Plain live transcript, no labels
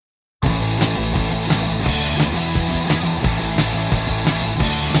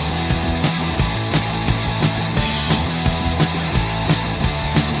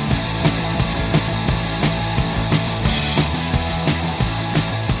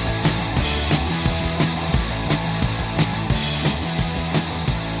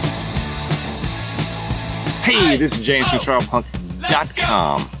Hey, this is James from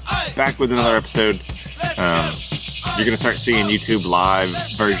SurvivalPunk.com, back with another episode. You're going to start seeing YouTube live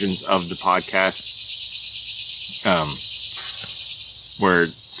versions of the podcast.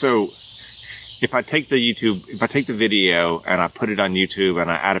 If I take the video and I put it on YouTube and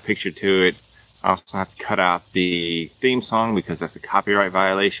I add a picture to it, I also have to cut out the theme song because that's a copyright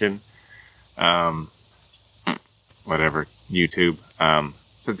violation. Whatever, YouTube.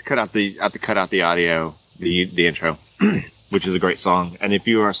 So to cut out the audio, the intro, which is a great song. And if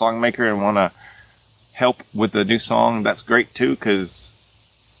you are a song maker and want to help with the new song, that's great too, because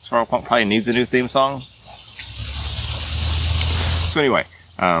Survival Punk probably needs a new theme song. So anyway,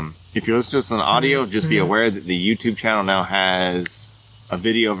 if you're listening to this on audio, just be aware that the YouTube channel now has a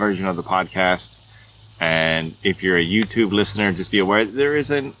video version of the podcast. And if you're a YouTube listener, just be aware that there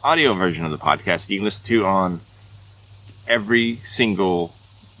is an audio version of the podcast you can listen to on every single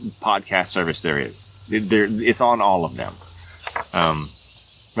podcast service there is. It's on all of them.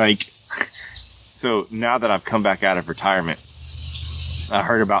 So now that I've come back out of retirement, I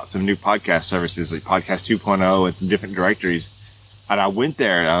heard about some new podcast services like Podcast 2.0 and some different directories. And I went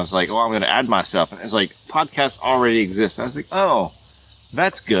there and I was like, I'm going to add myself. And it's like, podcasts already exist. I was like, oh,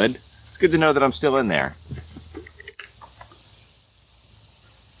 that's good. It's good to know that I'm still in there.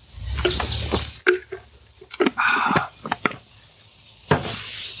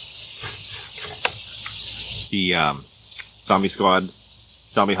 The Zombie Squad,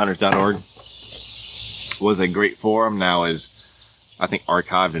 zombiehunters.org was a great forum. Now is, I think,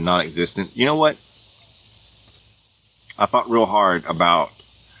 archived and non-existent. You know what? I thought real hard about,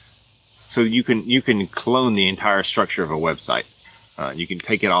 so you can clone the entire structure of a website. You can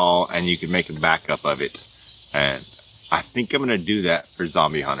take it all and you can make a backup of it. And I think I'm going to do that for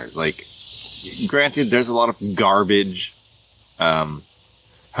Zombie Hunters. Like, granted, there's a lot of garbage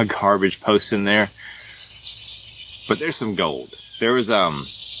posts in there. But there's some gold. There was a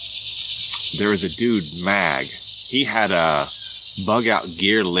dude, Mag. He had a bug out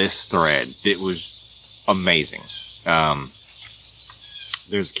gear list thread that was amazing.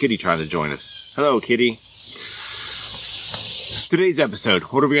 There's Kitty trying to join us. Hello, Kitty. Today's episode,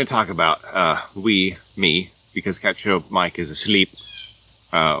 what are we going to talk about? Me, because Capture Mike is asleep.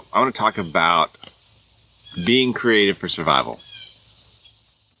 I want to talk about being creative for survival,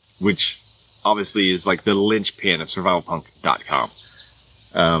 which obviously is like the linchpin of survivalpunk.com.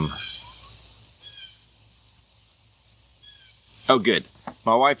 Oh, good.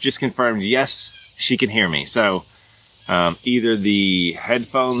 My wife just confirmed, yes, she can hear me. So either the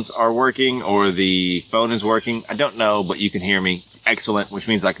headphones are working or the phone is working. I don't know, but you can hear me. Excellent, which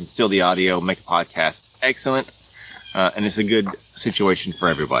means I can steal the audio, make a podcast. Excellent. And it's a good situation for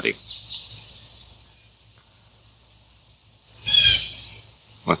everybody.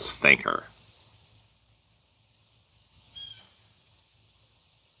 Let's thank her.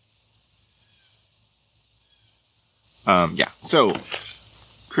 So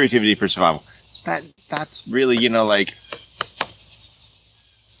creativity for survival. That's really, like,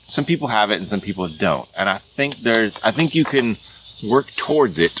 some people have it and some people don't. And I think you can work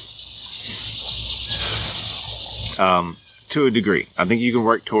towards it, to a degree. I think you can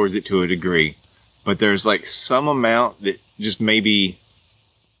work towards it to a degree, but there's like some amount that just maybe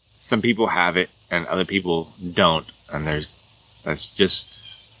some people have it and other people don't. And that's just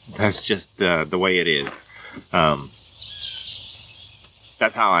the way it is.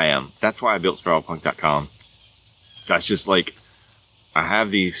 That's how I am. That's why I built SurvivalPunk.com. That's just like, I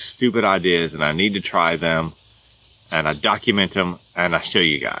have these stupid ideas and I need to try them and I document them and I show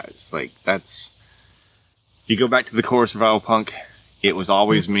you guys. Like, that's, you go back to the core of Survival Punk, it was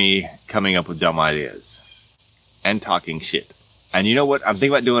always me coming up with dumb ideas and talking shit. And you know what? I'm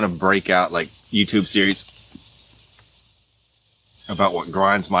thinking about doing a breakout, like, YouTube series about what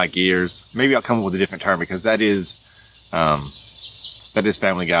grinds my gears. Maybe I'll come up with a different term because that is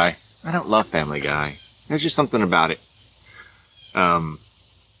Family Guy. I don't love Family Guy. There's just something about it.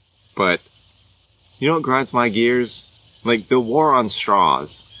 But you know what grinds my gears? Like the war on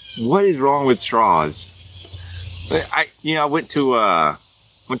straws. What is wrong with straws? I went to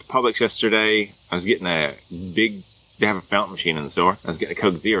Publix yesterday. I was getting they have a fountain machine in the store. I was getting a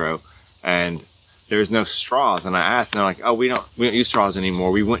Coke Zero and there's no straws. And I asked and they're like, oh, we don't use straws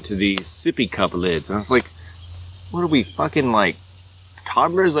anymore. We went to these sippy cup lids. And I was like, what are we, fucking like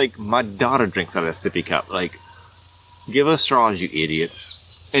toddlers? Like, my daughter drinks out of a sippy cup. Like, give us straws, you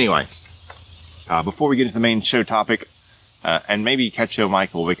idiots. Anyway, before we get into the main show topic, and maybe Catch Show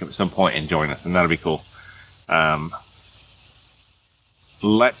Mike will wake up at some point and join us, and that'll be cool.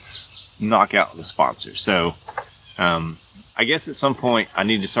 Let's knock out the sponsors. So, I guess at some point I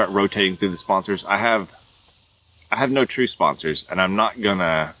need to start rotating through the sponsors. I have I have no true sponsors, and I'm not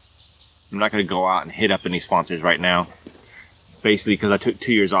gonna go out and hit up any sponsors right now. Basically, because I took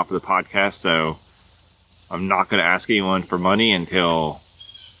 2 years off of the podcast, so I'm not gonna ask anyone for money until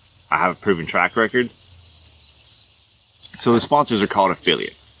I have a proven track record. So the sponsors are called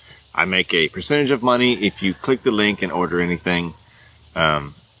affiliates. I make a percentage of money if you click the link and order anything.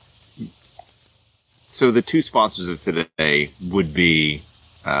 So the two sponsors of today would be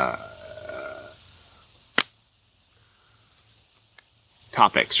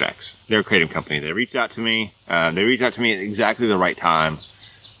Top Extracts. They're a creative company. They reached out to me. They reached out to me at exactly the right time.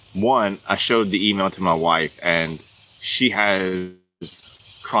 One, I showed the email to my wife, and she has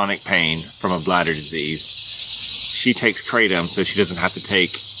chronic pain from a bladder disease. She takes Kratom, so she doesn't have to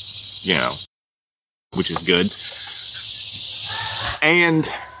take, which is good. And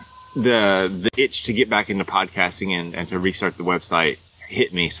the itch to get back into podcasting and to restart the website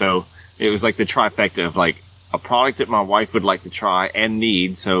hit me. So it was like the trifecta of like a product that my wife would like to try and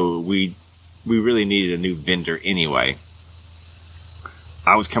need. So we really needed a new vendor anyway.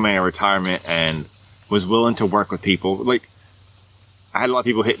 I was coming out of retirement and was willing to work with people. Like, I had a lot of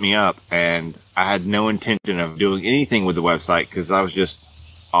people hit me up, and I had no intention of doing anything with the website because I was just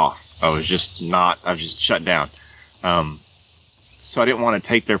off. I was just shut down. So I didn't want to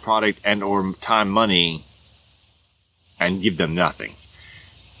take their product and or time, money, and give them nothing.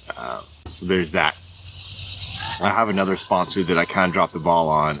 So there's that. I have another sponsor that I kind of dropped the ball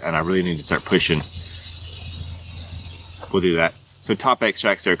on, and I really need to start pushing. We'll do that. So Top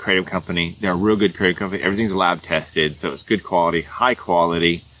Extracts are a creative company. They're a real good creative company. Everything's lab tested, so it's good quality, high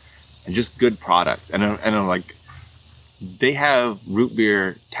quality, and just good products. And I'm like, they have root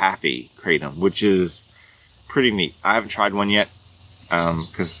beer taffy kratom, which is pretty neat. I haven't tried one yet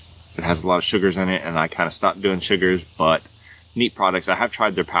because it has a lot of sugars in it, and I kind of stopped doing sugars. But neat products. I have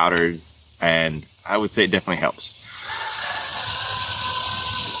tried their powders, and I would say it definitely helps.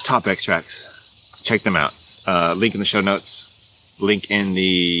 Top Extracts, check them out. Link in the show notes. Link in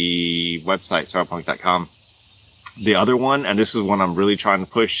the website, StarPunk.com. The other one, and this is one I'm really trying to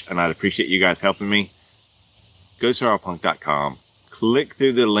push, and I'd appreciate you guys helping me. Go to StarPunk.com. Click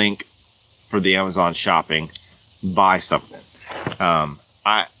through the link for the Amazon shopping. Buy something.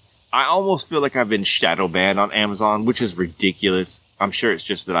 I almost feel like I've been shadow banned on Amazon, which is ridiculous. I'm sure it's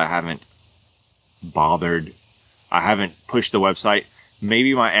just that I haven't bothered. I haven't pushed the website.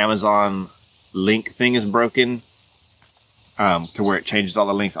 Maybe my Amazon link thing is broken. To where it changes all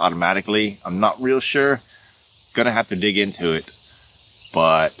the links automatically. I'm not real sure. Gonna have to dig into it.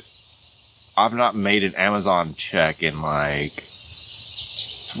 But I've not made an Amazon check in like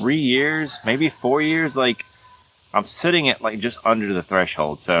 3 years, maybe 4 years. Like, I'm sitting at like just under the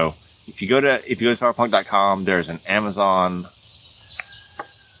threshold. So if you go to StarPunk.com, there's an Amazon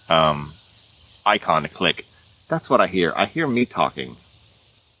icon to click. That's what I hear. I hear me talking.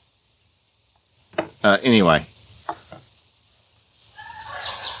 Anyway.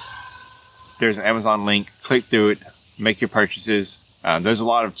 There's an Amazon link. Click through it. Make your purchases. There's a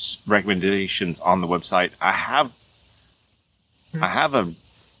lot of recommendations on the website. I have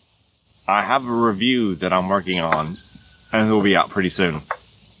a review that I'm working on, and it will be out pretty soon.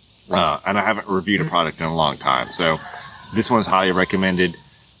 And I haven't reviewed a product in a long time, so this one's highly recommended.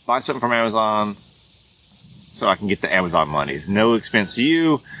 Buy something from Amazon so I can get the Amazon money. It's no expense to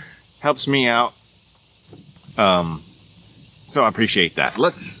you. Helps me out. So I appreciate that.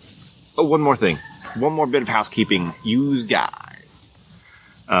 One more thing. One more bit of housekeeping. You guys.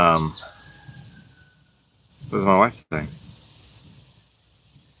 What was my wife saying?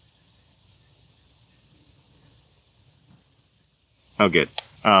 Oh, good.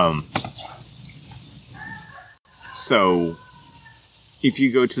 So, if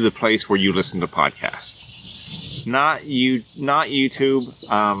you go to the place where you listen to podcasts, not YouTube.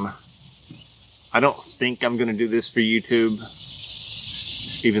 I don't think I'm going to do this for YouTube.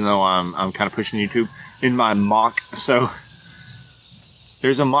 Even though I'm kind of pushing YouTube in my mock. So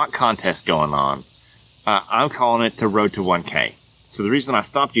there's a mock contest going on. I'm calling it the Road to 1K. So the reason I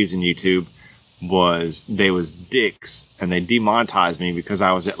stopped using YouTube was they was dicks, and they demonetized me because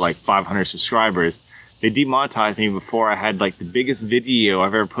I was at like 500 subscribers. They demonetized me before I had like the biggest video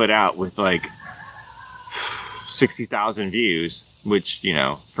I've ever put out with like 60,000 views, which,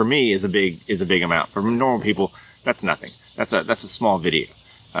 for me is a big amount. For normal people, that's nothing. That's a small video.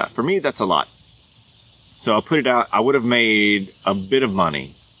 For me, that's a lot. So I put it out. I would have made a bit of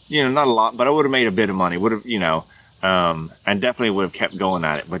money. Not a lot, but I would have made a bit of money. Would have, and definitely would have kept going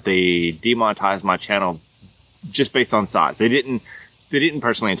at it. But they demonetized my channel just based on size. They didn't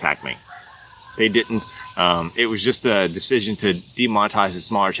personally attack me. They didn't. It was just a decision to demonetize the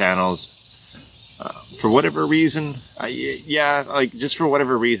smaller channels. for whatever reason, just for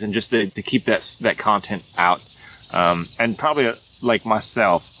whatever reason, just to keep that content out. And probably like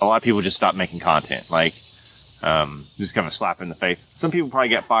myself, a lot of people just stop making content, like, just kind of slap in the face. Some people probably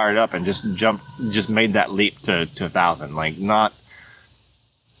get fired up and just made that leap to 1,000, like not.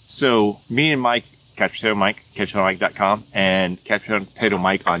 So me and Mike, Couch Potato Mike, CouchPotatoMike.com, and Couch Potato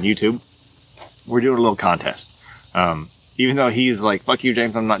Mike on YouTube, we're doing a little contest. Even though he's like, fuck you,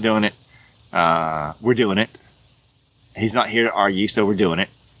 James, I'm not doing it. We're doing it. He's not here to argue, so we're doing it.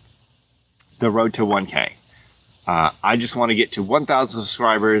 The road to 1K. I just want to get to 1,000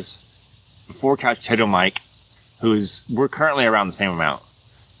 subscribers before Couch Potato Mike, we're currently around the same amount.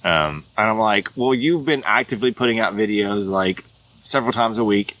 And I'm like, well, you've been actively putting out videos like several times a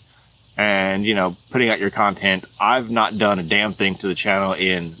week and, you know, putting out your content. I've not done a damn thing to the channel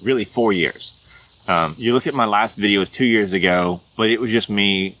in really 4 years. You look at my last video, it was 2 years ago, but it was just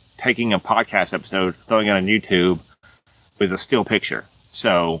me taking a podcast episode, throwing it on YouTube with a still picture.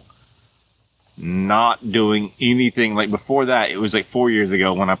 So not doing anything. Like before that, it was like 4 years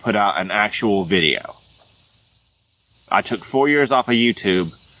ago when I put out an actual video. I took 4 years off of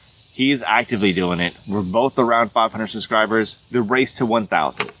YouTube. He's actively doing it. We're both around 500 subscribers. The race to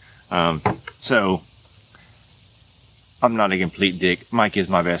 1,000. So I'm not a complete dick. Mike is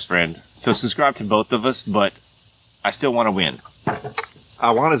my best friend. So subscribe to both of us, but I still want to win.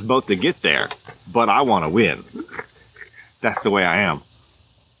 I want us both to get there, but I want to win. That's the way I am.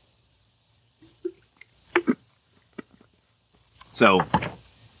 So,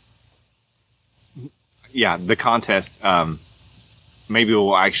 yeah, the contest, maybe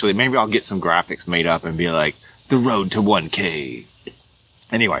I'll get some graphics made up and be like, the road to 1K.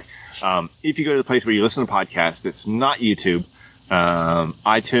 Anyway, if you go to the place where you listen to podcasts, it's not YouTube,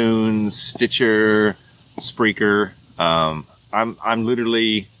 iTunes, Stitcher, Spreaker, I'm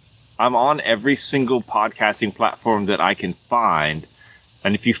on every single podcasting platform that I can find.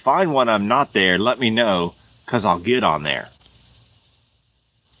 And if you find one I'm not there, let me know, because I'll get on there.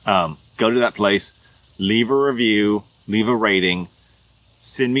 Go to that place, leave a review, leave a rating,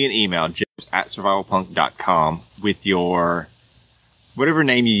 send me an email, james@survivalpunk.com, with your, whatever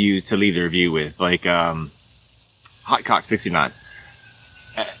name you use to leave the review with, like, Hotcock69.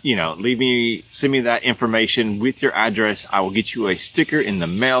 Send me that information with your address. I will get you a sticker in the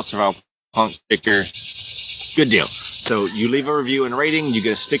mail, Survival Punk sticker. Good deal. So you leave a review and rating, you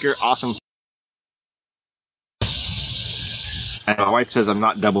get a sticker. Awesome. And my wife says I'm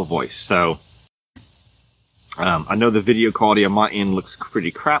not double voiced, so I know the video quality on my end looks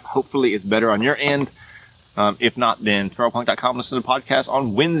pretty crap. Hopefully it's better on your end. If not, then survivalpunk.com. Listen to the podcast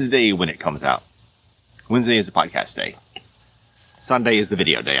on Wednesday when it comes out. Wednesday is the podcast day. Sunday is the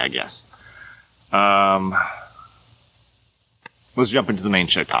video day, I guess. Let's jump into the main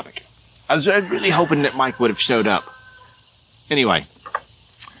show topic. I was really hoping that Mike would have showed up. Anyway,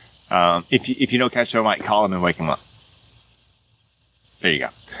 if you know Couch Potato Mike, call him and wake him up. There you go.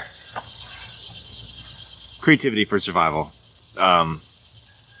 Creativity for survival. I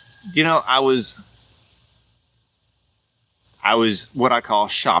was what I call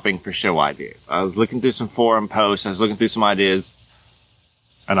shopping for show ideas. I was looking through some forum posts. I was looking through some ideas.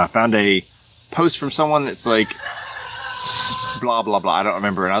 And I found a post from someone that's like, blah, blah, blah. I don't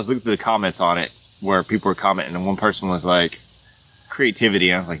remember. And I was looking through the comments on it where people were commenting. And one person was like, creativity.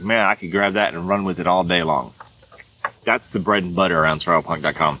 And I was like, man, I could grab that and run with it all day long. That's the bread and butter around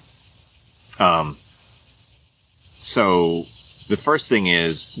survivalpunk.com. So the first thing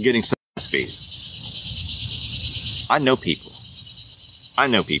is getting some recipes. I know people.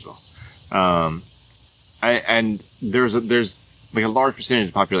 And there's like a large percentage of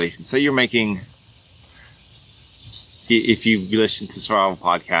the population. Say you're making, if you listen to Survival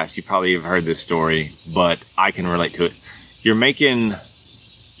Podcast, you probably have heard this story, but I can relate to it. You're making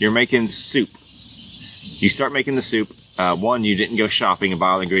soup. You start making the soup. One, you didn't go shopping and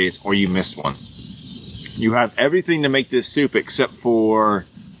buy all the ingredients, or you missed one. You have everything to make this soup except for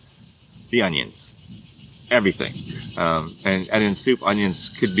the onions. Everything. And in soup, onions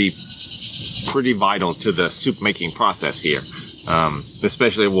could be pretty vital to the soup making process here.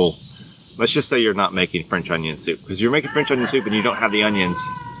 Especially, let's just say you're not making French onion soup. Because you're making French onion soup and you don't have the onions,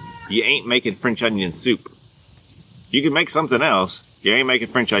 you ain't making French onion soup. You can make something else, you ain't making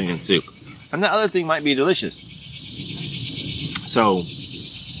French onion soup. And the other thing might be delicious. So,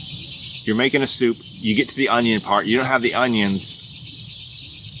 you're making a soup, you get to the onion part, you don't have the onions,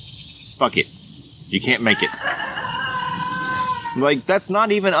 fuck it. You can't make it. Like, that's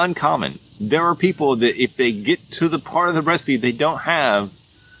not even uncommon. There are people that if they get to the part of the recipe they don't have,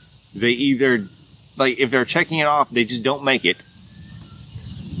 they either, like, if they're checking it off, they just don't make it.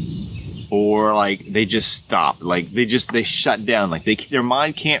 or like they just stop, like they shut down, like their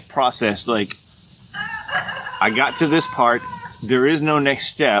mind can't process, like, I got to this part, there is no next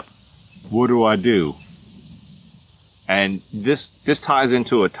step, what do I do? And this ties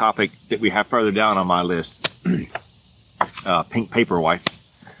into a topic that we have further down on my list, pink paper wife.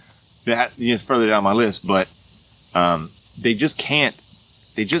 That is further down my list, but they just can't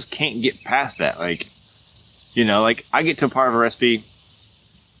get past that. Like, you know, like I get to a part of a recipe.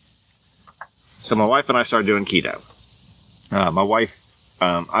 So my wife and I started doing keto. My wife,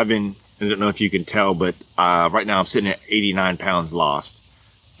 I don't know if you can tell, but right now I'm sitting at 89 pounds lost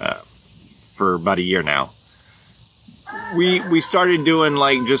for about a year now. We started doing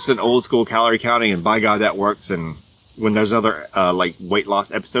like just an old school calorie counting, and by God, that works. And when there's another like weight loss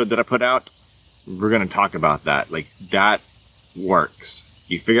episode that I put out, we're going to talk about that. Like, that works.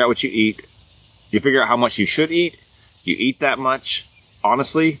 You figure out what you eat. You figure out how much you should eat. You eat that much.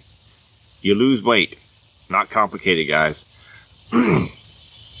 Honestly, you lose weight. Not complicated, guys.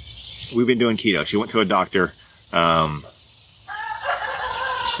 We've been doing keto. She went to a doctor.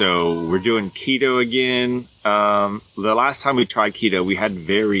 So we're doing keto again. The last time we tried keto, we had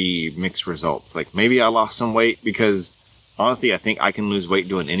very mixed results. Like, maybe I lost some weight because honestly, I think I can lose weight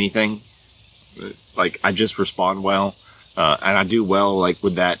doing anything. Like, I just respond well. And I do well, like,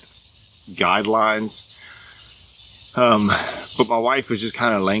 with that guidelines. But my wife was just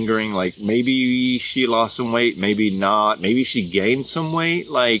kind of lingering, like, maybe she lost some weight, maybe not. Maybe she gained some weight.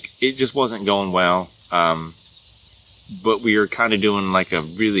 Like, it just wasn't going well. But we were kind of doing like a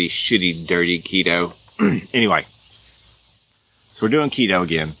really shitty, dirty keto. Anyway, so we're doing keto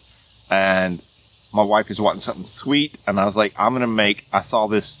again. And my wife is wanting something sweet. And I was like, I saw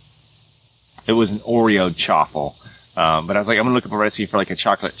this, it was an Oreo chaffle. But I was like, I'm going to look up a recipe for like a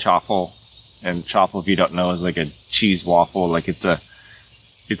chocolate chaffle. And chaffle, if you don't know, is like a cheese waffle. Like it's a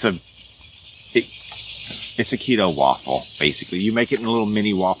keto waffle, basically. You make it in a little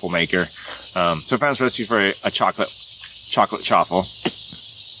mini waffle maker. So I found this recipe for a chocolate chaffle.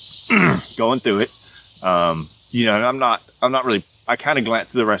 Going through it. You know, and I'm not really, I kind of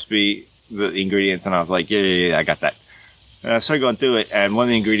glanced through the recipe, the ingredients, and I was like, yeah, I got that. And I started going through it, and one of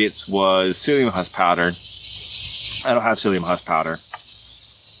the ingredients was psyllium husk powder. I don't have psyllium husk powder.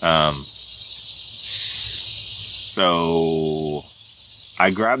 So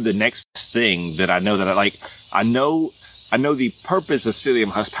I grabbed the next thing that I know that I like. I know the purpose of psyllium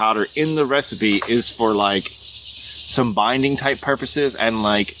husk powder in the recipe is for like some binding type purposes, and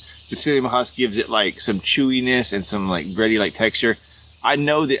like the psyllium husk gives it like some chewiness and some like bready like texture. I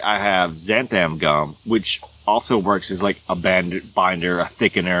know that I have xanthan gum, which also works as like a binder, a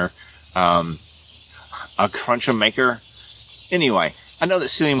thickener, a cruncher maker. Anyway, I know that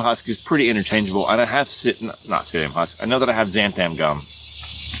psyllium husk is pretty interchangeable, and I have not psyllium husk. I know that I have xanthan gum.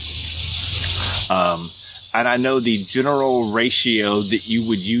 And I know the general ratio that you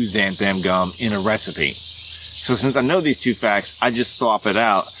would use xanthan gum in a recipe. So since I know these two facts, I just swap it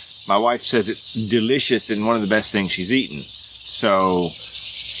out. My wife says it's delicious and one of the best things she's eaten. So,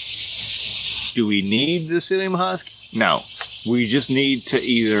 do we need the psyllium husk? No. We just need to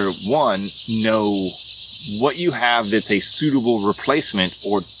either, one, know what you have that's a suitable replacement,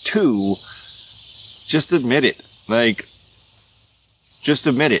 or two, just admit it. Like, just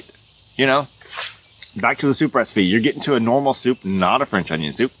admit it. You know? Back to the soup recipe. You're getting to a normal soup, not a French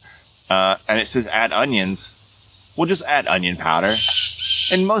onion soup. And it says add onions. We'll just add onion powder.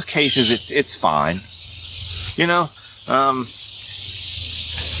 In most cases, it's fine. You know?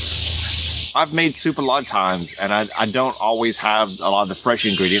 I've made soup a lot of times, and I don't always have a lot of the fresh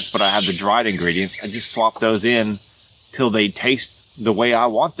ingredients, but I have the dried ingredients. I just swap those in till they taste the way I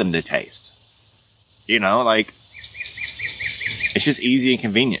want them to taste. You know, like, it's just easy and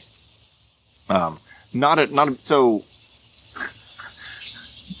convenient. So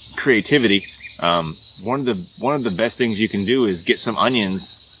creativity. One of the best things you can do is get some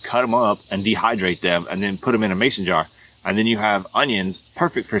onions, cut them up, and dehydrate them, and then put them in a mason jar. And then you have onions,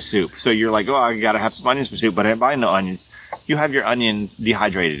 perfect for soup. So you're like, oh, I gotta have some onions for soup, but I ain't buying no onions. You have your onions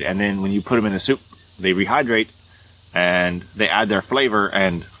dehydrated, and then when you put them in the soup, they rehydrate, and they add their flavor.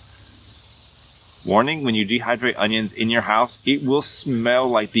 And warning, when you dehydrate onions in your house, it will smell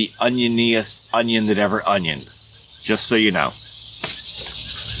like the onioniest onion that ever onioned. Just so you know.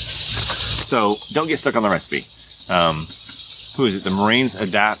 So don't get stuck on the recipe. Who is it? The Marines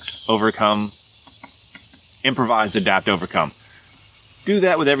adapt, overcome. Improvise, adapt, overcome. Do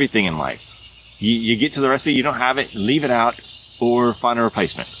that with everything in life. You get to the recipe, you don't have it, leave it out, or find a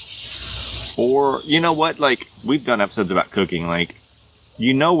replacement. Or, you know what, like, we've done episodes about cooking, like,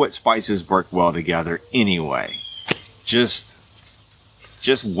 you know what spices work well together anyway. Just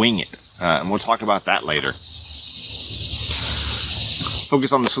wing it. and we'll talk about that later.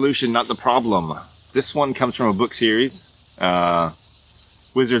 Focus on the solution, not the problem. This one comes from a book series,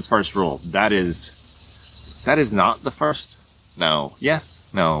 Wizard's First Rule. That is not the first. No. Yes.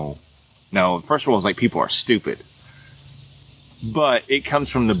 No. The first rule is like people are stupid. But it comes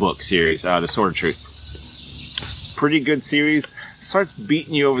from the book series, The Sword of Truth. Pretty good series. Starts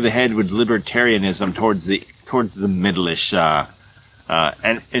beating you over the head with libertarianism towards the middle-ish. And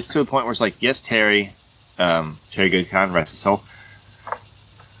it's to the point where it's like, yes, Terry. Terry Goodkind, rest his soul.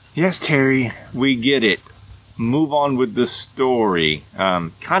 Yes, Terry, we get it. Move on with the story.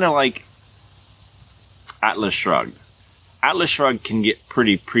 Kind of like Atlas Shrugged. Atlas Shrugged can get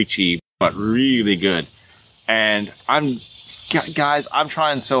pretty preachy, but really good. And I'm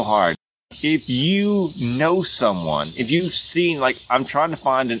trying so hard. If you know someone, if you've seen, like, I'm trying to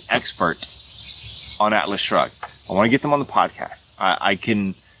find an expert on Atlas Shrugged. I want to get them on the podcast. I'm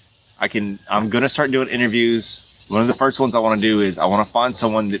going to start doing interviews. One of the first ones I want to do is I want to find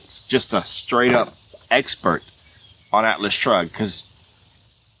someone that's just a straight up expert on Atlas Shrugged, because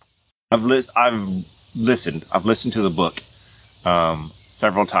I've listened to the book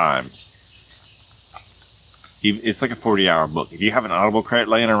several times. It's like a 40-hour book. If you have an Audible credit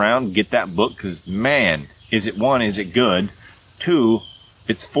laying around, get that book, because, man, is it good? 2,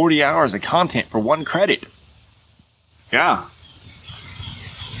 it's 40 hours of content for 1 credit. Yeah.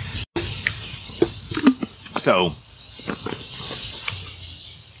 So,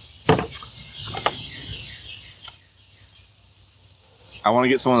 I want to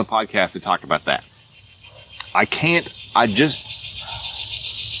get someone on the podcast to talk about that. I'm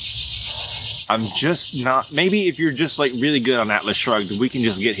just not. Maybe if you're just like really good on Atlas Shrugged, we can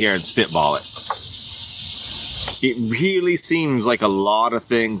just get here and spitball it. It really seems like a lot of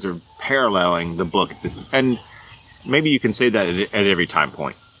things are paralleling the book. And maybe you can say that at every time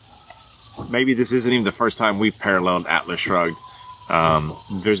point. Maybe this isn't even the first time we've paralleled Atlas Shrugged.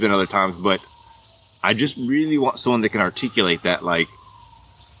 There's been other times, but I just really want someone that can articulate that, like,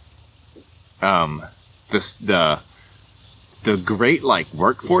 the great, like,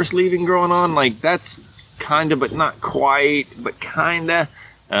 workforce leaving going on, like, that's kind of, but not quite, but kind of,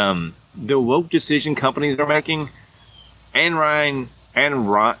 the woke decision companies are making, Rand,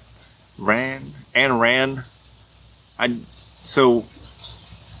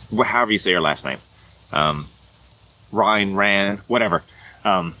 however you say her last name, Rand, whatever,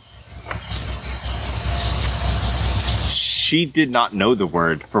 she did not know the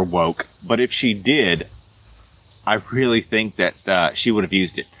word for woke, but if she did, I really think that she would have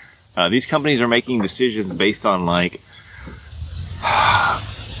used it. These companies are making decisions based on, like,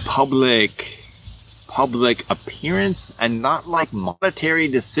 public appearance and not, like, monetary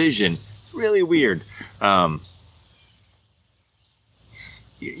decision. It's really weird.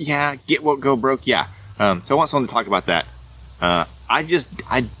 Yeah, get woke, go broke. Yeah. So I want someone to talk about that. I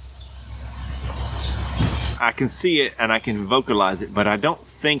can see it and I can vocalize it, but I don't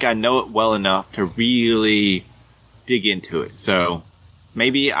think I know it well enough to really dig into it. So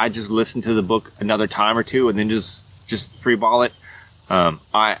maybe I just listen to the book another time or two and then just freeball it.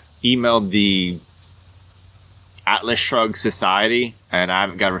 I emailed the Atlas Shrugged Society and I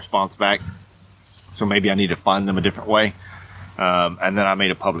haven't got a response back. So maybe I need to find them a different way. And then I made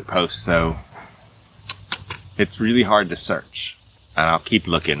a public post. So it's really hard to search and I'll keep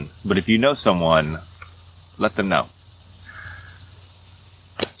looking. But if you know someone, let them know.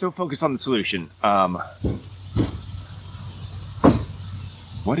 So focus on the solution.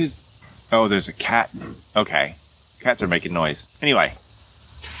 What is... Oh, there's a cat. Okay. Cats are making noise. Anyway.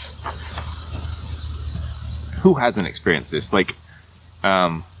 Who hasn't experienced this? Like,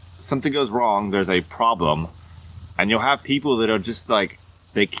 something goes wrong, there's a problem, and you'll have people that are just like,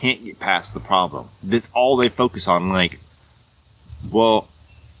 they can't get past the problem. That's all they focus on. Like, well,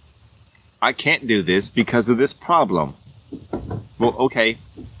 I can't do this because of this problem. Well, okay,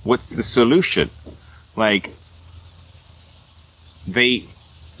 what's the solution? Like, they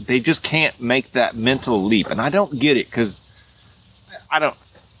just can't make that mental leap. And I don't get it, because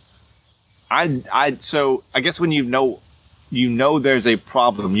so I guess when you know there's a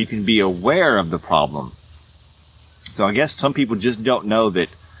problem, you can be aware of the problem. So I guess some people just don't know that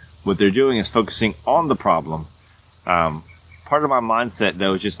what they're doing is focusing on the problem. Part of my mindset,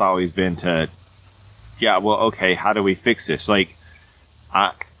 though, has just always been to, yeah, well, okay, how do we fix this? Like,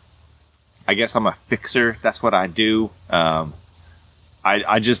 I guess I'm a fixer. That's what I do.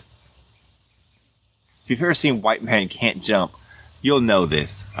 I just, if you've ever seen White Man Can't Jump, you'll know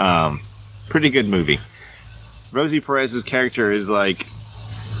this. Pretty good movie. Rosie Perez's character is like,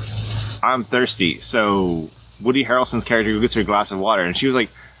 I'm thirsty. So Woody Harrelson's character gets her a glass of water, and she was like,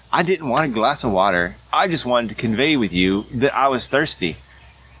 I didn't want a glass of water. I just wanted to convey with you that I was thirsty.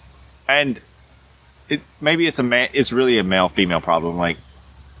 And maybe it's really a male-female problem.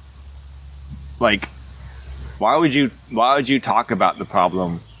 Like, why would you talk about the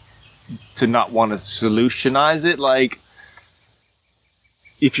problem to not want to solutionize it? Like,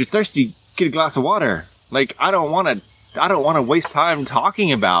 if you're thirsty, get a glass of water. Like, I don't want to waste time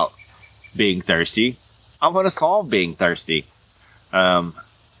talking about being thirsty. I want to solve being thirsty.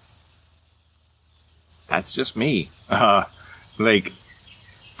 That's just me. Like,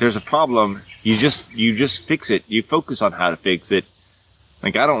 there's a problem. You just fix it. You focus on how to fix it.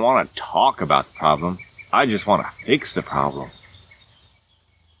 Like, I don't want to talk about the problem. I just want to fix the problem.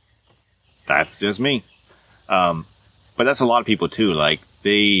 That's just me. But that's a lot of people too. Like,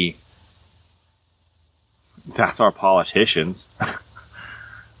 that's our politicians.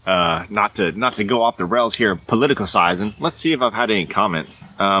 Not to go off the rails here, political sizing. Let's see if I've had any comments.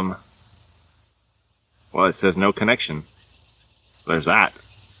 Well, it says no connection. There's that.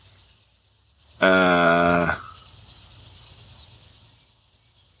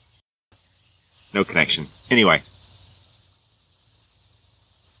 No connection. Anyway.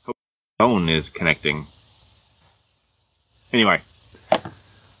 Hope the phone is connecting. Anyway.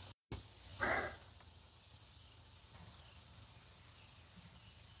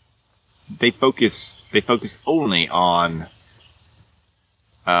 They focus only on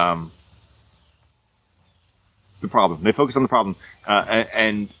the problem. They focus on the problem,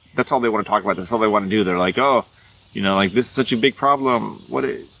 and that's all they want to talk about. That's all they want to do. They're like, oh, like, this is such a big problem.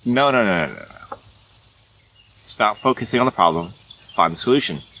 No. Stop focusing on the problem. Find the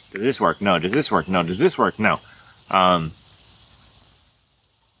solution. Does this work? No. Does this work? No. Does this work? No.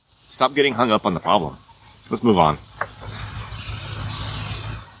 Stop getting hung up on the problem. Let's move on.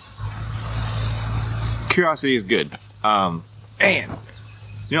 Curiosity is good. Man, I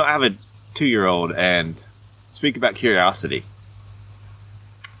have a 2-year-old, and speak about curiosity.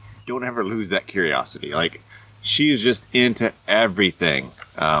 Don't ever lose that curiosity. Like, she is just into everything.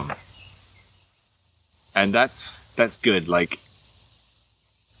 And that's good. Like,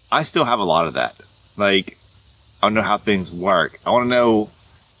 I still have a lot of that. Like, I want to know how things work. I want to know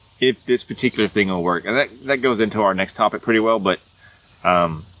if this particular thing will work. And that goes into our next topic pretty well, but,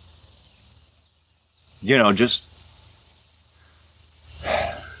 just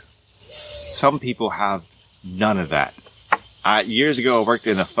some people have none of that. Years ago, I worked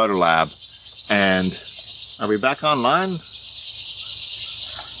in a photo lab, and are we back online?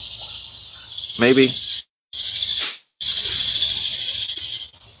 Maybe.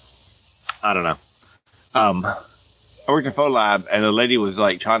 I don't know. I worked in a photo lab, and the lady was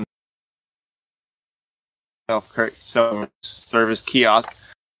like trying to self-service kiosk.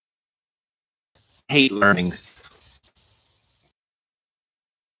 Hate learning.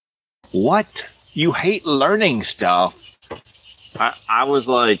 What? You hate learning stuff? I was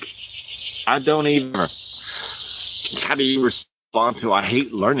like, I don't even. How do you respond to I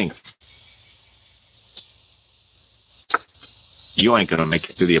hate learning? You ain't gonna make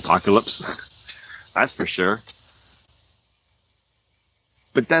it through the apocalypse. That's for sure.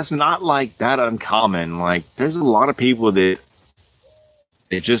 But that's not like that uncommon. Like, there's a lot of people that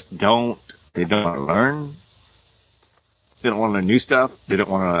they just don't. They don't want to learn. They don't want to learn new stuff. They don't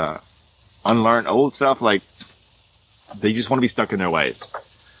want to unlearn old stuff. Like, they just want to be stuck in their ways.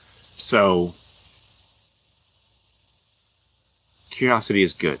 So, curiosity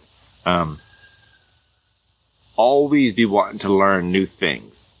is good. Always be wanting to learn new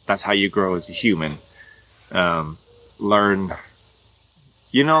things. That's how you grow as a human. Learn.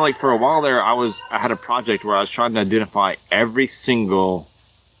 Like, for a while there, I had a project where I was trying to identify every single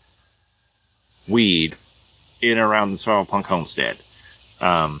weed in and around the Cyberpunk homestead.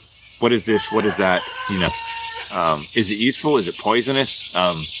 What is this? What is that? Is it useful? Is it poisonous?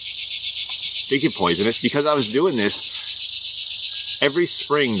 I think it's poisonous, because I was doing this every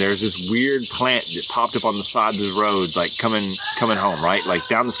spring. There's this weird plant that popped up on the side of the road, like coming home, right? Like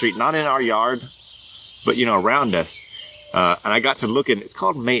down the street, not in our yard, but around us. And I got to look at it. It's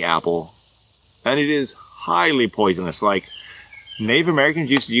called mayapple, and it is highly poisonous. Like, Native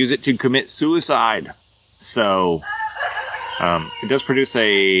Americans used to use it to commit suicide. So, it does produce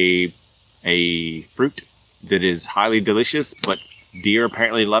a fruit that is highly delicious, but deer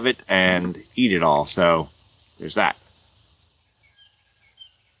apparently love it and eat it all. So, there's that.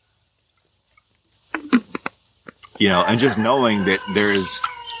 And just knowing that there is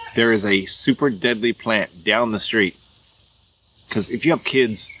a super deadly plant down the street. Because if you have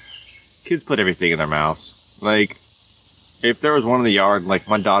kids put everything in their mouths. Like, if there was one in the yard, like,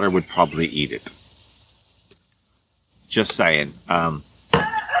 my daughter would probably eat it. Just saying.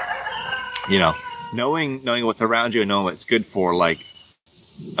 you know, knowing what's around you and knowing what's good for, like,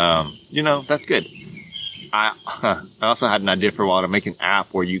 you know, that's good. I also had an idea for a while to make an app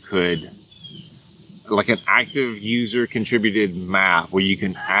where you could, like an active user contributed map where you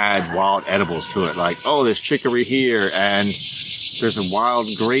can add wild edibles to it. Like, oh, there's chicory here and there's a wild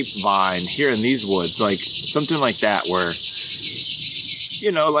grapevine here in these woods. Like something like that where,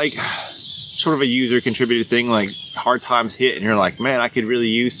 you know, like sort of a user contributed thing, like hard times hit and you're like, man, I could really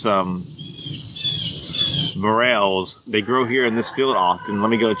use some morels. They grow here in this field often. Let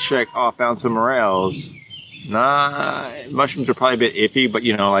me go check. Oh, I found some morels. Nah, mushrooms are probably a bit iffy, but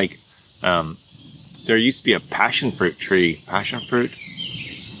you know, like, there used to be a passion fruit tree. Passion fruit?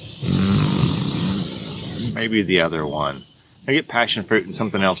 Maybe the other one. I get passion fruit and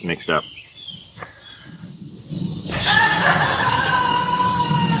something else mixed up.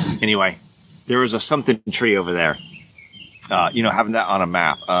 Anyway, there was a something tree over there. You know, having that on a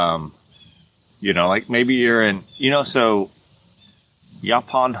map. You know, like maybe you're in, you know, so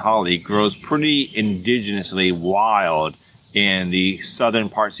Japan holly grows pretty indigenously wild in the southern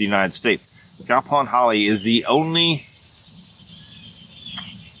parts of the United States. Japan holly is the only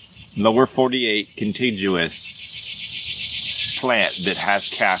lower 48 contiguous plant that has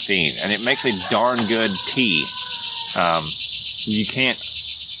caffeine, and it makes a darn good tea. You can't,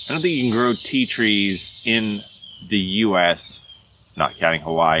 I don't think you can grow tea trees in the U.S., not counting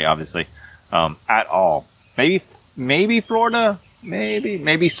Hawaii, obviously, at all. Maybe Florida,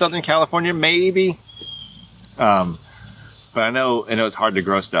 maybe Southern California, maybe. But I know it's hard to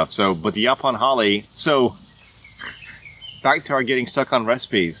grow stuff. So, but the Japan holly. So, back to our getting stuck on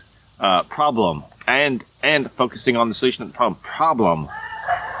recipes problem, and focusing on the solution of the problem. Problem.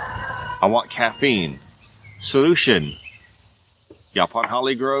 I want caffeine. Solution. Japan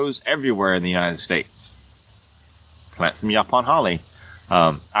holly grows everywhere in the United States. Plant some Japan holly.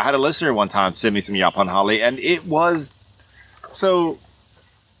 I had a listener one time send me some Japan holly, and it was so.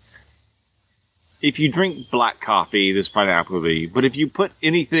 If you drink black coffee, this is probably applicable. But if you put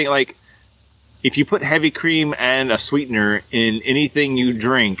anything like, if you put heavy cream and a sweetener in anything you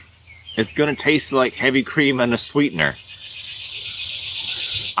drink, it's going to taste like heavy cream and a sweetener.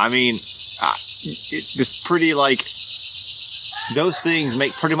 I mean, it's pretty like, those things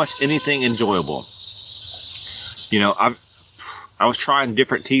make pretty much anything enjoyable. You know, I was trying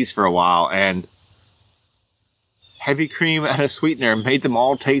different teas for a while, and heavy cream and a sweetener made them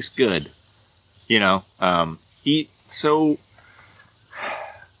all taste good. You know, so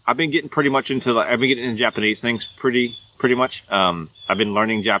I've been getting pretty much into, I've been getting into Japanese things pretty much. I've been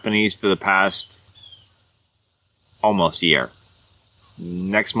learning Japanese for the past almost a year.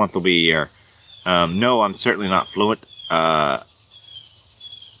 Next month will be a year. No, I'm certainly not fluent. I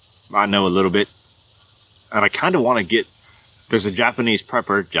know a little bit, and I kind of want to get, there's a Japanese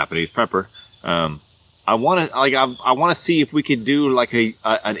prepper. I want to see if we could do like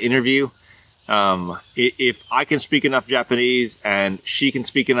an interview. If I can speak enough Japanese and she can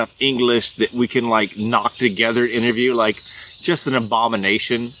speak enough English that we can like knock together an interview, like just an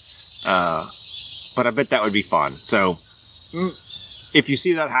abomination. But I bet that would be fun. So if you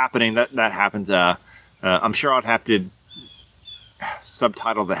see that happening, that happens, I'm sure I'd have to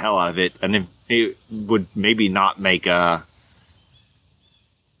subtitle the hell out of it, and it would maybe not make an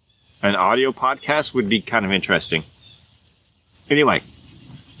audio podcast would be kind of interesting. Anyway,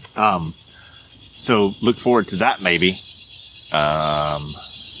 so look forward to that maybe.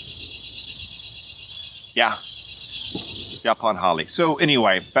 Yeah. Japan holly. So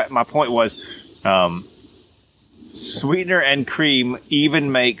anyway, my point was, sweetener and cream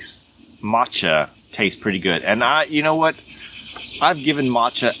even makes matcha taste pretty good. And you know what? I've given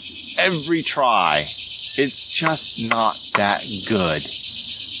matcha every try. It's just not that good.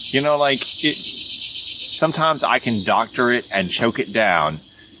 You know, like sometimes I can doctor it and choke it down,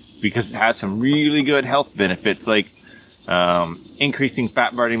 because it has some really good health benefits, like increasing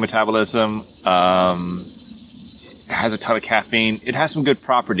fat burning metabolism. It has a ton of caffeine. It has some good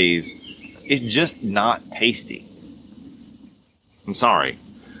properties. It's just not tasty. I'm sorry.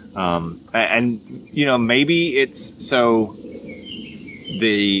 And you know, maybe it's so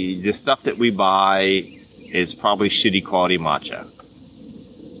the stuff that we buy is probably shitty quality matcha.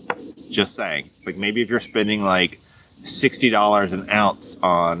 Just saying. Like maybe if you're spending like $60 an ounce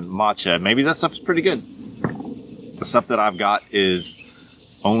on matcha, maybe that stuff's pretty good. The stuff that I've got is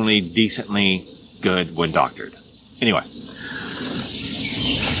only decently good when doctored. Anyway,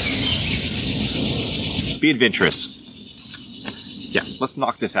 be adventurous. Yeah, let's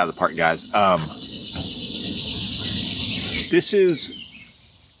knock this out of the park, guys.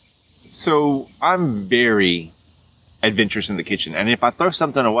 So I'm very adventurous in the kitchen, and if I throw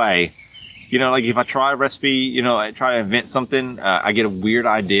something away, You know, like if I try a recipe, you know, I try to invent something, I get a weird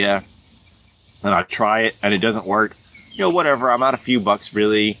idea and I try it and it doesn't work. You know, whatever. I'm out a few bucks,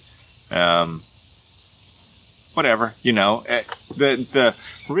 really. Whatever, you know, the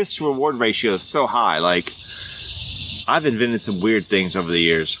risk to reward ratio is so high. Like, I've invented some weird things over the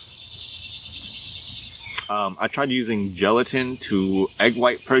years. I tried using gelatin to egg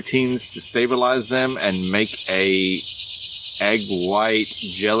white proteins to stabilize them and make a egg white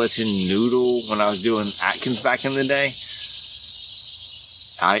gelatin noodle when I was doing Atkins back in the day.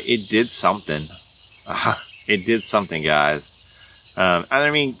 It did something. It did something, guys. And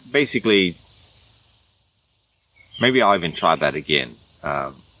I mean, basically, maybe I'll even try that again.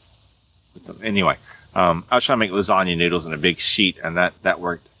 Anyway, I was trying to make lasagna noodles in a big sheet, and that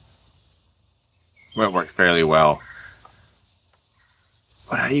worked. Well, it worked fairly well.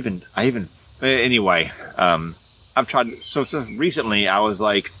 But anyway, I've tried. So recently, I was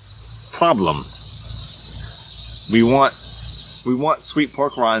like, problem. We want sweet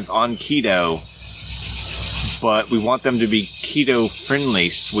pork rinds on keto, but we want them to be keto friendly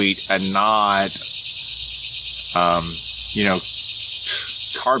sweet and not,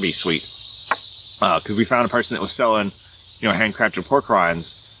 carby sweet. Because we found a person that was selling, handcrafted pork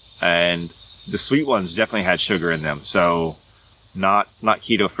rinds, and the sweet ones definitely had sugar in them, so not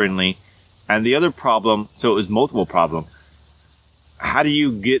keto friendly. And the other problem, so it was multiple problem. How do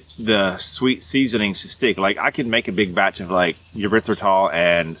you get the sweet seasonings to stick? Like, I could make a big batch of like erythritol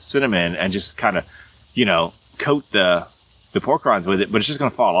and cinnamon and just kind of, coat the pork rinds with it, but it's just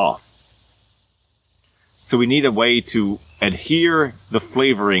going to fall off. So we need a way to adhere the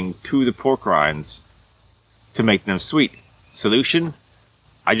flavoring to the pork rinds to make them sweet. Solution?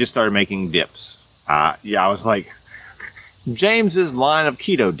 I just started making dips. I was like, James's line of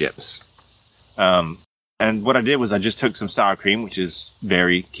keto dips. And what I did was I just took some sour cream, which is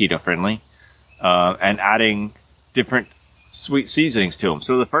very keto friendly, and adding different sweet seasonings to them.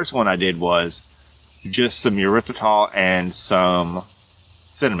 So the first one I did was just some erythritol and some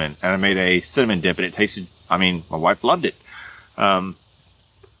cinnamon, and I made a cinnamon dip, and it tasted, my wife loved it. What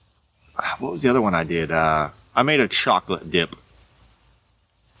was the other one I did? I made a chocolate dip,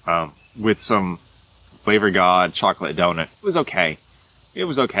 with some Flavor God chocolate donut. It was okay.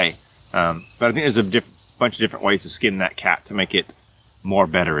 But I think there's a bunch of different ways to skin that cat to make it more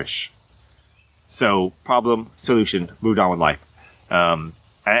betterish. So, problem, solution, moved on with life. And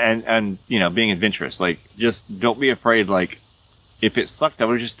being adventurous. Like, just don't be afraid. Like, if it sucked, I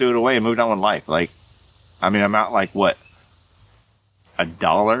would just threw it away and moved on with life. Like, I'm out like, what?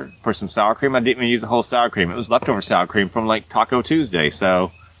 $1 for some sour cream? I didn't even use the whole sour cream. It was leftover sour cream from like Taco Tuesday,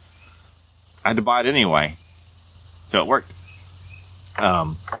 so I had to buy it anyway. So it worked.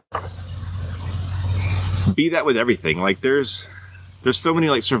 Be that with everything. Like, there's so many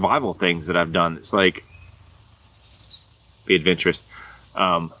like survival things that I've done. It's like, be adventurous.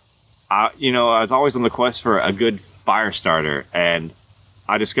 I was always on the quest for a good fire starter, and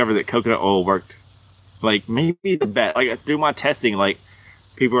I discovered that coconut oil worked like maybe the best. Like, through my testing, like,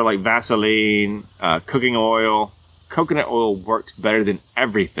 people are like Vaseline, cooking oil. Coconut oil works better than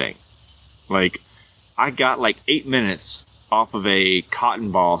everything. Like, I got like 8 minutes off of a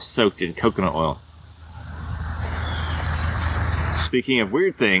cotton ball soaked in coconut oil. Speaking of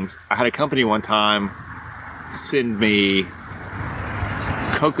weird things, I had a company one time send me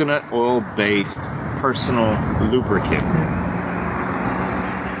coconut oil based personal lubricant.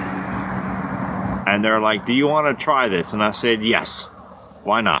 And they're like, do you want to try this? And I said, yes.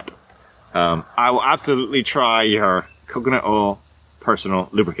 Why not? I will absolutely try your coconut oil personal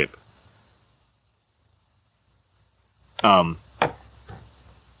lubricant.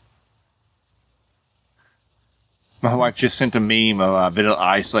 My wife just sent a meme of Vanilla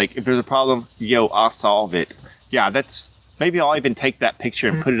Ice, like, if there's a problem, I'll solve it. Yeah, maybe I'll even take that picture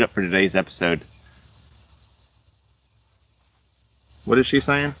and put it up for today's episode. What is she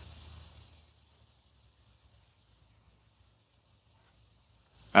saying?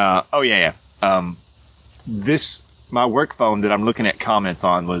 Yeah. My work phone that I'm looking at comments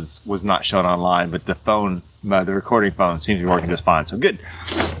on was not shown online, but the recording phone seems to be working just fine, so good.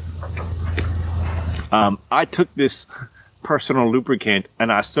 I took this personal lubricant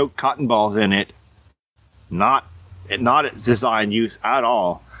and I soaked cotton balls in it, not its design use at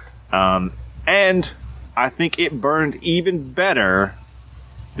all, and I think it burned even better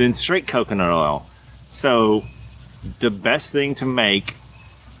than straight coconut oil. So the best thing to make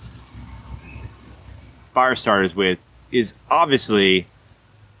fire starters with is obviously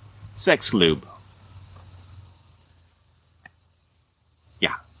sex lube.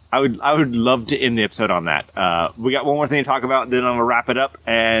 Yeah, I would love to end the episode on that. We got one more thing to talk about, then I'm gonna wrap it up,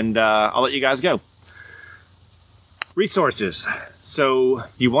 and I'll let you guys go. Resources. So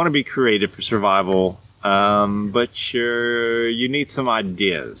you want to be creative for survival, but you need some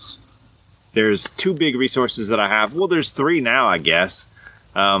ideas. There's 2 big resources that I have. Well, there's 3 now, I guess.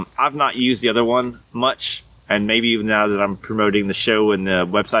 I've not used the other one much, and maybe even now that I'm promoting the show and the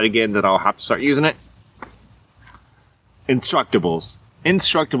website again, that I'll have to start using it. Instructables.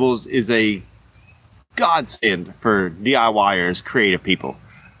 Instructables is a godsend for DIYers, creative people.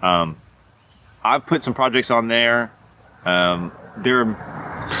 I've put some projects on there. There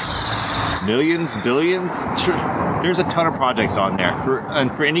are millions, billions. Sure, there's a ton of projects on there.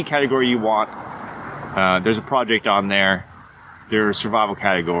 For any category you want, there's a project on there. There are survival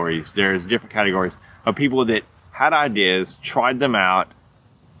categories. There's different categories of people that had ideas, tried them out,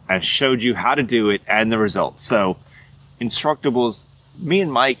 and showed you how to do it and the results. So, Instructables, me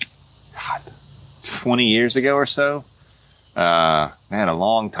and Mike, God, 20 years ago or so, man, a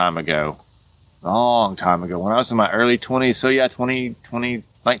long time ago, when I was in my early 20s, so yeah,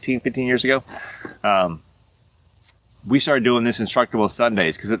 19, 15 years ago, we started doing this Instructable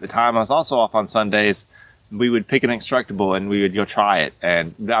Sundays, because at the time I was also off on Sundays. We would pick an Instructable and we would go try it.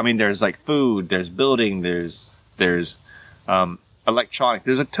 And I mean, there's like food, there's building, there's electronic,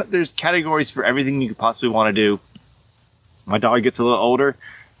 there's categories for everything you could possibly want to do. My daughter gets a little older,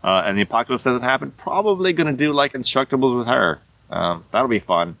 and the apocalypse doesn't happen, probably going to do like Instructables with her. That'll be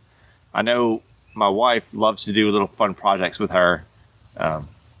fun. I know my wife loves to do little fun projects with her. I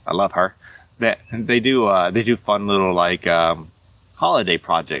love her. They do fun little like holiday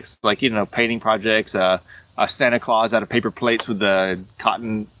projects, like painting projects. A Santa Claus out of paper plates with the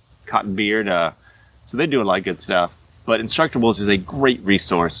cotton beard. So they do a lot of good stuff. But Instructables is a great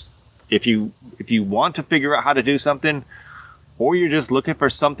resource if you want to figure out how to do something, or you're just looking for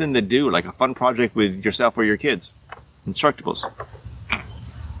something to do, like a fun project with yourself or your kids. Instructables.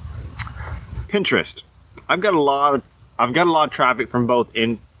 Pinterest. I've got a lot of traffic from both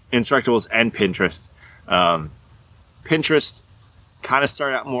Instructables and Pinterest. Pinterest kind of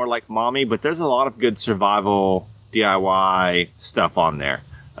started out more like mommy, but there's a lot of good survival DIY stuff on there.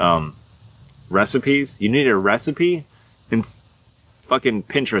 Recipes. You need a recipe, and fucking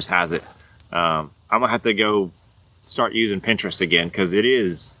Pinterest has it. I'm gonna have to go start using Pinterest again, because it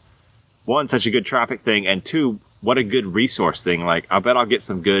is, 1, such a good traffic thing, and 2, what a good resource thing. Like, I bet I'll get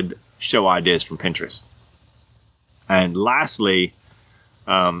some good show ideas from Pinterest. And lastly,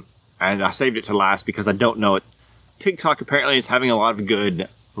 and I saved it to last because I don't know it, TikTok apparently is having a lot of good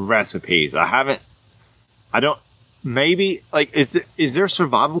recipes. Maybe, like, is there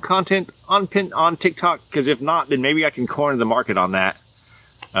survival content on TikTok? Because if not, then maybe I can corner the market on that,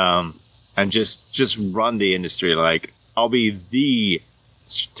 and just run the industry. Like, I'll be the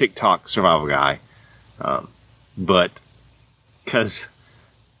TikTok survival guy, but because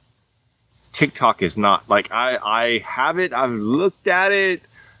TikTok is not, like, I have it, I've looked at it,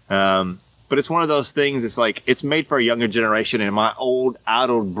 but it's one of those things. It's like, it's made for a younger generation, and my old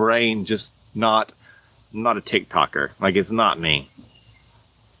addled brain just not a TikToker. Like, it's not me.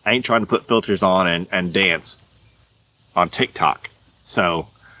 I ain't trying to put filters on and dance on TikTok. So,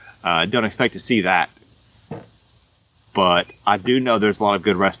 don't expect to see that. But I do know there's a lot of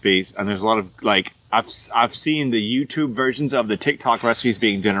good recipes, and there's a lot of, like, I've seen the YouTube versions of the TikTok recipes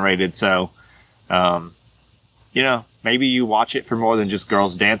being generated. So, maybe you watch it for more than just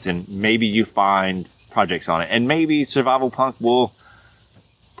girls dancing. Maybe you find projects on it, and maybe Survival Punk will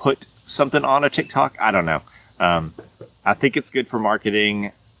put something on a TikTok. I don't know. I think it's good for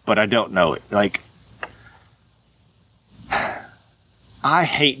marketing, but I don't know it. Like, I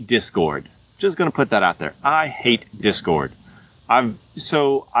hate Discord. Just gonna put that out there. I hate Discord. I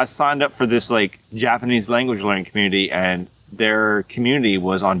signed up for this, like, Japanese language learning community, and their community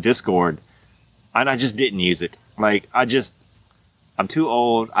was on Discord, and I just didn't use it. Like, I'm too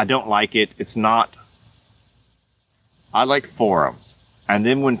old. I don't like it. I like forums. And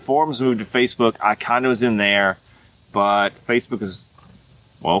then when forums moved to Facebook, I kind of was in there, but Facebook is,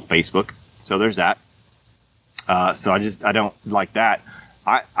 well, Facebook. So there's that. So I don't like that.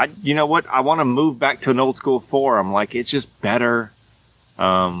 You know what? I want to move back to an old school forum. Like, it's just better.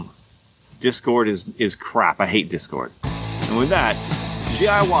 Discord is crap. I hate Discord. And with that,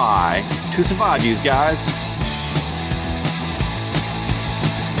 DIY to survive, you guys.